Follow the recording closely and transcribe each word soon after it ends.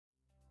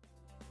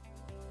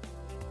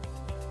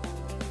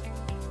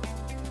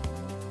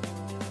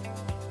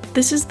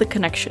This is The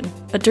Connection,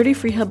 a Dirty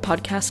Free Hub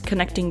podcast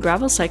connecting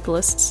gravel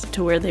cyclists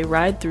to where they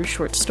ride through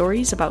short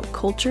stories about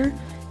culture,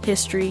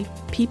 history,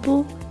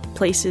 people,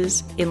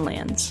 places, and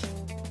lands.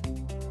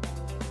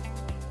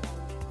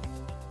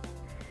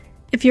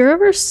 If you're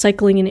ever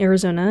cycling in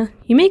Arizona,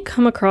 you may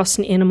come across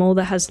an animal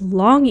that has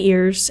long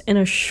ears and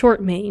a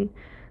short mane.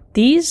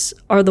 These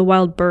are the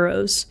wild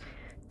burros.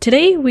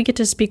 Today, we get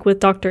to speak with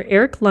Dr.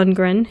 Eric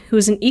Lundgren, who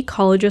is an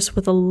ecologist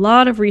with a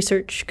lot of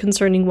research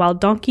concerning wild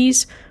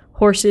donkeys,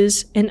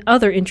 horses, and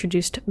other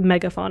introduced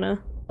megafauna.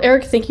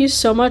 Eric, thank you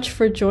so much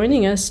for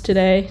joining us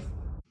today.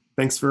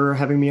 Thanks for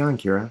having me on,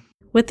 Kira.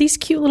 With these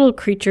cute little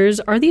creatures,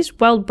 are these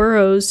wild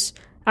burros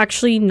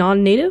actually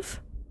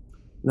non-native?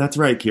 That's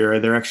right,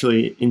 Kira. They're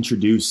actually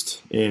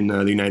introduced in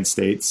the United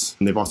States,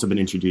 and they've also been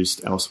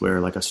introduced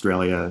elsewhere, like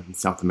Australia and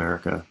South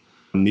America.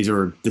 And these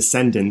are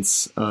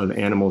descendants of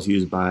animals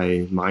used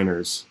by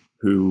miners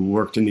who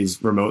worked in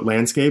these remote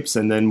landscapes,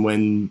 and then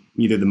when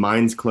either the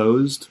mines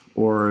closed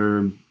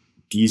or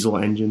diesel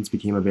engines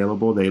became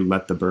available, they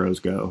let the burros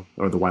go,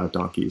 or the wild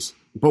donkeys.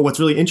 But what's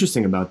really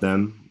interesting about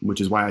them,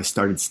 which is why I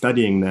started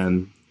studying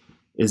them,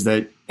 is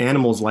that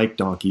animals like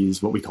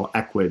donkeys, what we call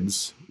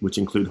equids, which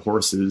include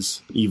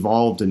horses,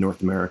 evolved in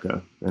North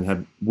America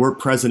and were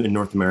present in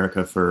North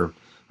America for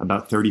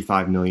about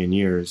 35 million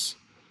years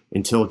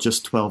until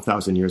just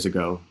 12,000 years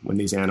ago, when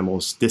these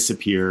animals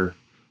disappear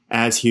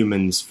as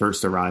humans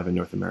first arrive in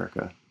North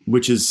America,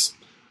 which is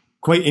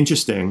quite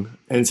interesting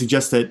and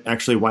suggests that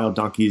actually wild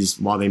donkeys,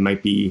 while they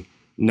might be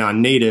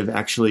non-native,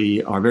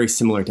 actually are very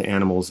similar to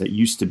animals that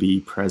used to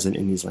be present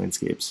in these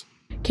landscapes.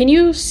 Can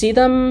you see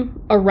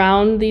them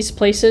around these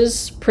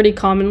places pretty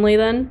commonly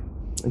then?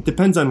 It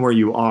depends on where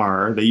you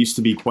are. They used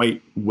to be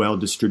quite well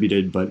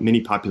distributed, but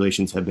many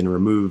populations have been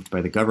removed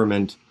by the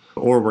government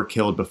or were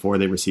killed before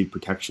they received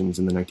protections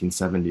in the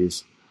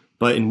 1970s.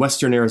 But in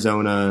western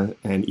Arizona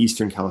and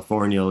eastern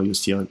California, you'll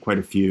see quite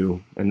a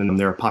few. And then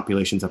there are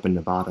populations up in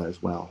Nevada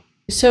as well.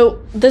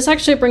 So this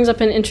actually brings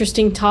up an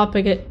interesting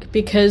topic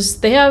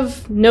because they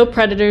have no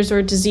predators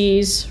or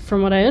disease,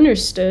 from what I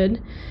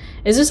understood.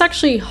 Is this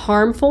actually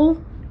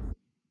harmful?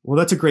 Well,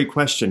 that's a great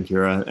question,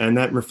 Kira, and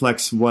that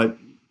reflects what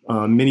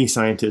many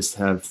scientists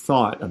have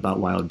thought about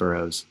wild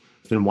burros.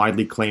 It's been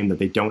widely claimed that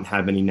they don't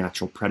have any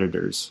natural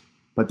predators.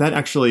 But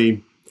that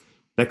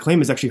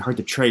claim is actually hard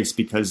to trace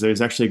because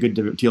there's actually a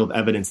good deal of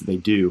evidence that they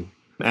do,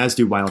 as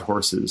do wild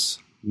horses.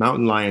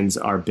 Mountain lions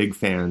are big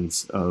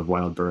fans of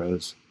wild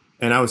burros.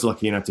 And I was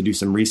lucky enough to do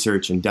some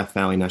research in Death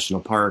Valley National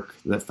Park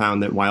that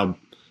found that wild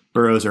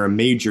burros are a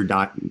major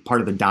part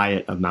of the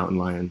diet of mountain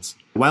lions.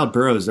 Wild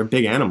burros are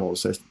big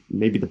animals. They're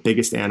maybe the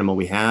biggest animal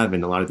we have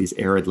in a lot of these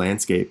arid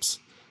landscapes.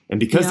 And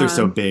because they're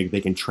so big,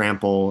 they can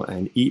trample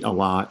and eat a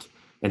lot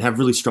and have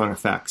really strong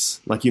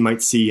effects, like you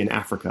might see in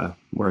Africa,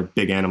 where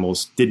big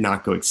animals did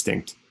not go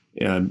extinct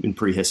in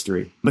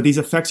prehistory. But these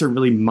effects are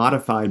really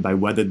modified by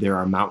whether there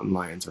are mountain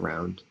lions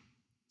around.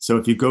 So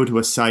if you go to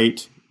a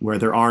site where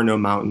there are no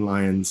mountain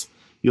lions,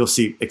 you'll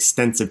see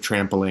extensive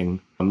trampling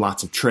on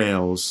lots of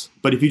trails.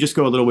 But if you just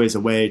go a little ways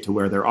away to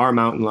where there are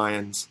mountain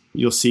lions,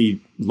 you'll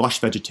see lush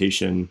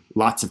vegetation,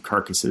 lots of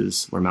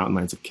carcasses where mountain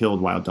lions have killed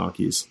wild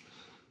donkeys.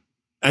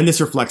 And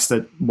this reflects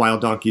that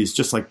wild donkeys,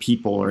 just like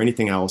people or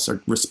anything else,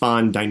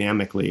 respond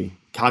dynamically,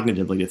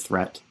 cognitively to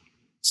threat.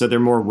 So they're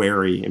more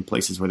wary in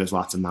places where there's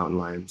lots of mountain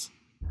lions.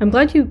 I'm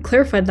glad you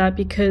clarified that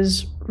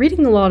because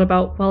reading a lot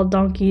about wild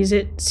donkeys,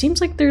 it seems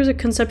like there's a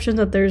conception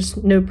that there's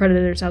no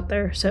predators out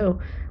there. So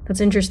that's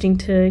interesting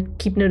to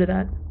keep note of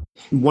that.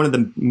 One of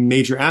the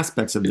major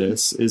aspects of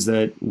this is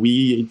that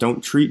we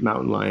don't treat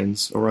mountain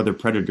lions or other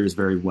predators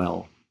very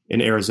well.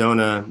 In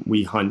Arizona,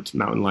 we hunt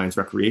mountain lions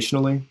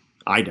recreationally.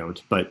 I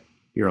don't, but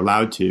you're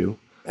allowed to.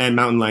 And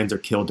mountain lions are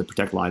killed to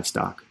protect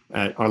livestock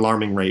at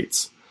alarming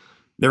rates.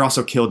 They're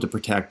also killed to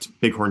protect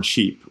bighorn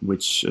sheep,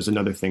 which is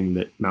another thing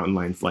that mountain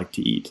lions like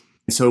to eat.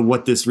 So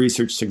what this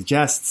research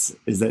suggests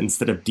is that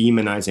instead of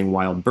demonizing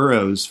wild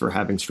burros for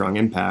having strong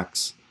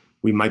impacts,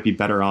 we might be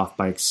better off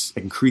by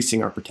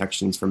increasing our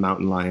protections for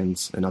mountain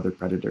lions and other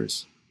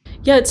predators.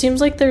 Yeah, it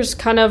seems like there's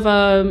kind of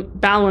a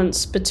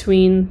balance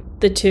between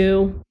the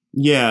two.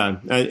 Yeah,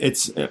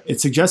 it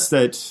suggests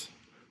that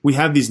we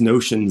have these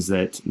notions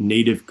that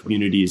native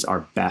communities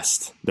are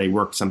best. They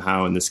work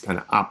somehow in this kind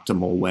of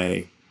optimal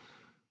way.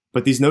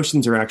 But these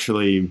notions are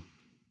actually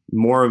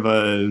more of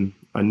a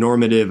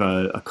normative,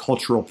 a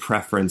cultural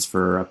preference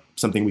for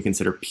something we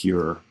consider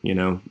pure,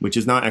 which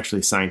is not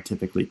actually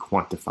scientifically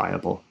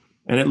quantifiable.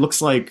 And it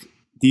looks like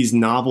these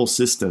novel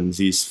systems,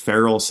 these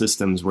feral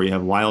systems where you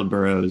have wild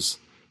burros,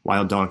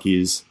 wild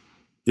donkeys,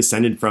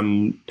 descended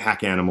from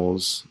pack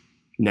animals,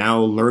 now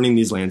learning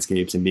these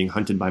landscapes and being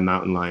hunted by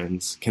mountain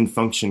lions, can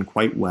function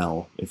quite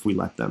well if we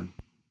let them.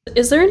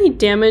 Is there any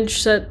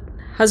damage that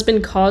has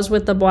been caused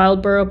with the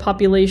wild burro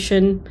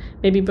population,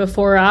 maybe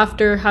before or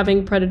after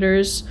having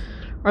predators?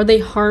 Are they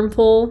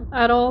harmful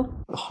at all?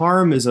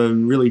 Harm is a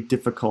really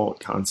difficult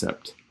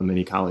concept in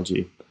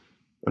ecology.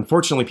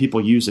 Unfortunately,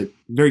 people use it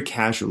very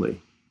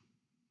casually.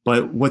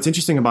 But what's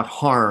interesting about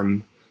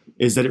harm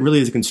is that it really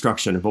is a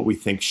construction of what we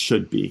think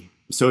should be.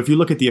 So if you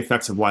look at the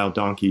effects of wild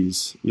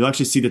donkeys, you'll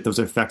actually see that those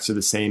effects are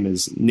the same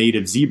as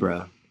native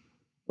zebra,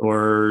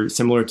 or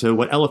similar to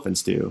what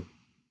elephants do,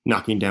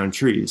 knocking down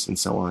trees and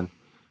so on.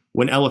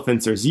 When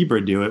elephants or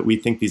zebra do it, we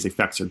think these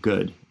effects are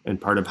good and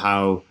part of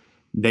how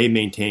they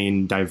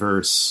maintain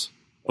diverse,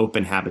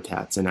 open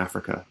habitats in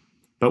Africa.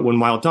 But when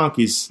wild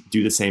donkeys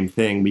do the same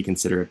thing, we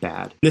consider it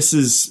bad. This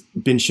has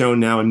been shown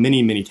now in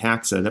many, many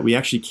taxa that we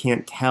actually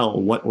can't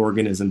tell what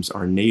organisms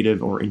are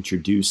native or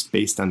introduced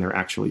based on their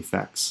actual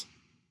effects.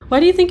 Why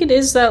do you think it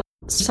is that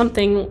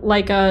something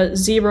like a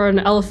zebra or an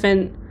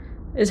elephant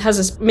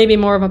has maybe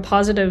more of a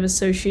positive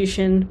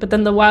association, but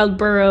then the wild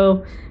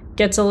burro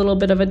gets a little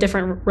bit of a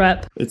different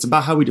rep? It's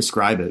about how we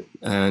describe it,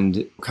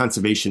 and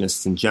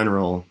conservationists in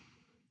general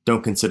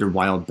don't consider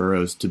wild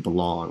burros to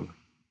belong.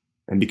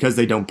 And because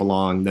they don't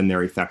belong, then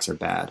their effects are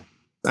bad.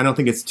 I don't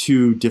think it's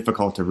too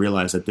difficult to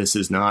realize that this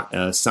is not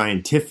a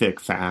scientific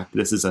fact.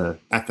 This is a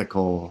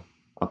ethical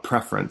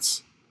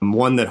preference,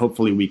 one that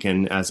hopefully we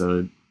can, as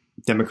a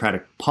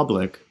democratic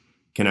public,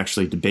 can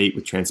actually debate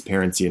with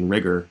transparency and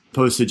rigor,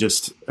 opposed to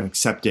just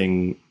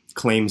accepting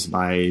claims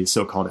by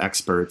so-called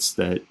experts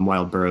that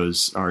wild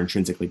burros are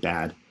intrinsically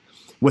bad.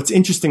 What's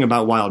interesting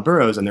about wild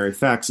burros and their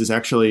effects is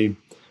actually,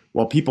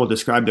 while people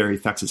describe their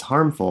effects as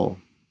harmful,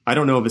 I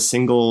don't know of a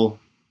single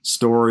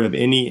story of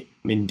any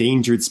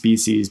endangered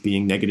species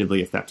being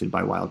negatively affected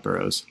by wild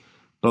burros.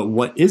 But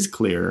what is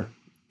clear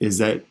is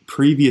that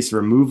previous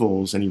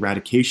removals and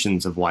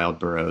eradications of wild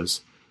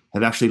burros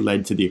have actually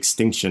led to the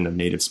extinction of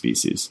native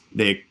species.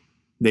 They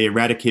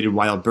eradicated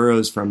wild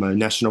burros from a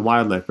national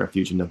wildlife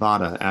refuge in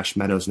Nevada, Ash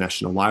Meadows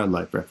National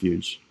Wildlife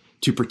Refuge,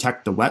 to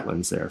protect the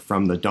wetlands there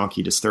from the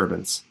donkey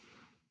disturbance.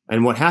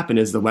 And what happened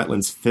is the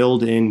wetlands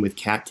filled in with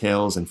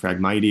cattails and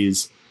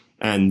Phragmites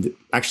and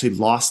actually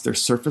lost their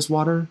surface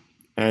water,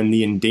 and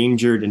the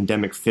endangered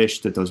endemic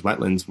fish that those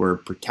wetlands were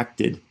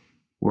protected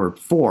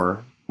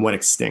went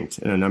extinct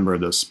in a number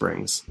of those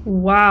springs.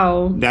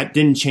 Wow. That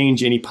didn't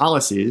change any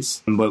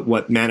policies, but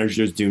what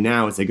managers do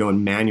now is they go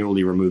and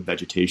manually remove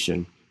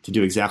vegetation to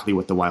do exactly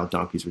what the wild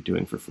donkeys were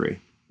doing for free.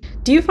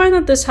 Do you find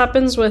that this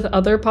happens with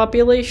other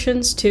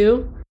populations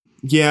too?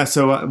 Yeah,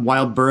 so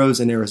wild burros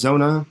in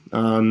Arizona,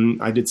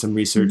 I did some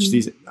research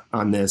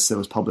on this that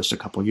was published a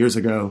couple years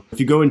ago. If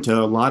you go into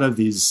a lot of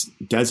these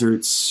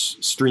desert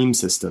stream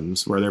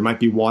systems where there might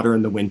be water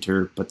in the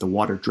winter, but the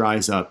water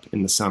dries up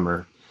in the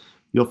summer,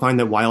 you'll find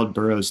that wild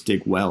burros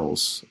dig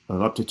wells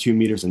of up to 2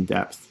 meters in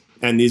depth.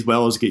 And these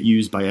wells get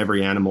used by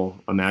every animal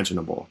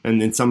imaginable.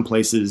 And in some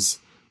places,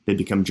 they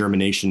become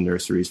germination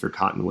nurseries for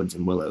cottonwoods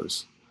and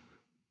willows,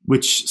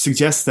 which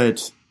suggests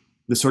that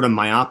the sort of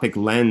myopic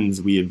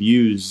lens we have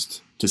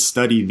used to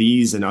study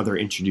these and other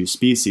introduced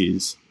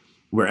species,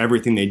 where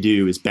everything they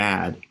do is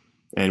bad,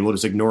 and we'll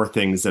just ignore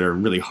things that are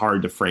really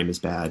hard to frame as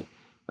bad,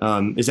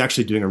 is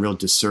actually doing a real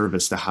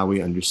disservice to how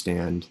we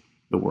understand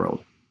the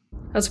world.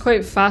 That's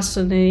quite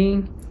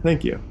fascinating.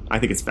 Thank you. I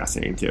think it's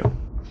fascinating too.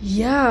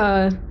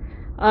 Yeah.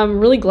 I'm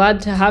really glad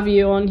to have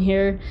you on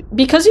here.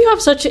 Because you have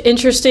such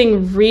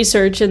interesting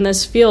research in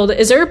this field,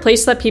 is there a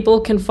place that people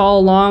can follow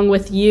along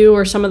with you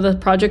or some of the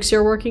projects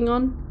you're working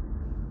on?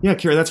 Yeah,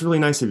 Kira, that's really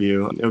nice of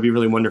you. It would be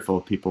really wonderful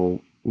if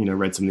people,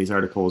 read some of these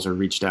articles or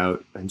reached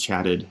out and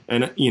chatted.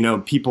 And,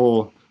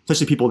 people,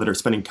 especially people that are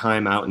spending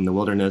time out in the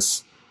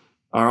wilderness,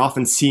 are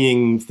often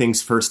seeing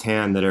things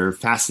firsthand that are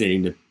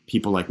fascinating to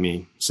people like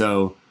me.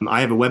 So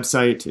I have a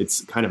website.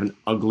 It's kind of an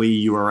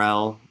ugly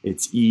URL.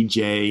 It's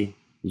EJ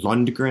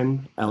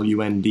Lundgren,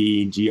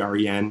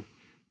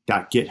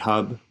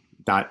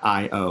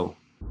 LUNDGREN.github.io.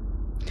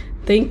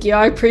 Thank you.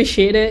 I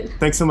appreciate it.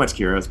 Thanks so much,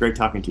 Kira. It's great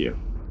talking to you.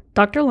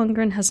 Dr.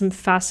 Lundgren has some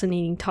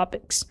fascinating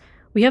topics.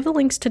 We have the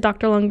links to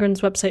Dr.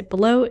 Lundgren's website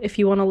below if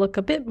you want to look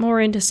a bit more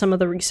into some of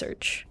the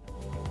research.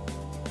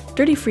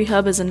 Dirty Free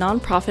Hub is a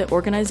non-profit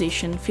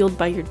organization fueled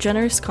by your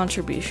generous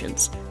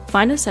contributions.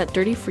 Find us at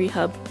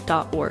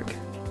dirtyfreehub.org.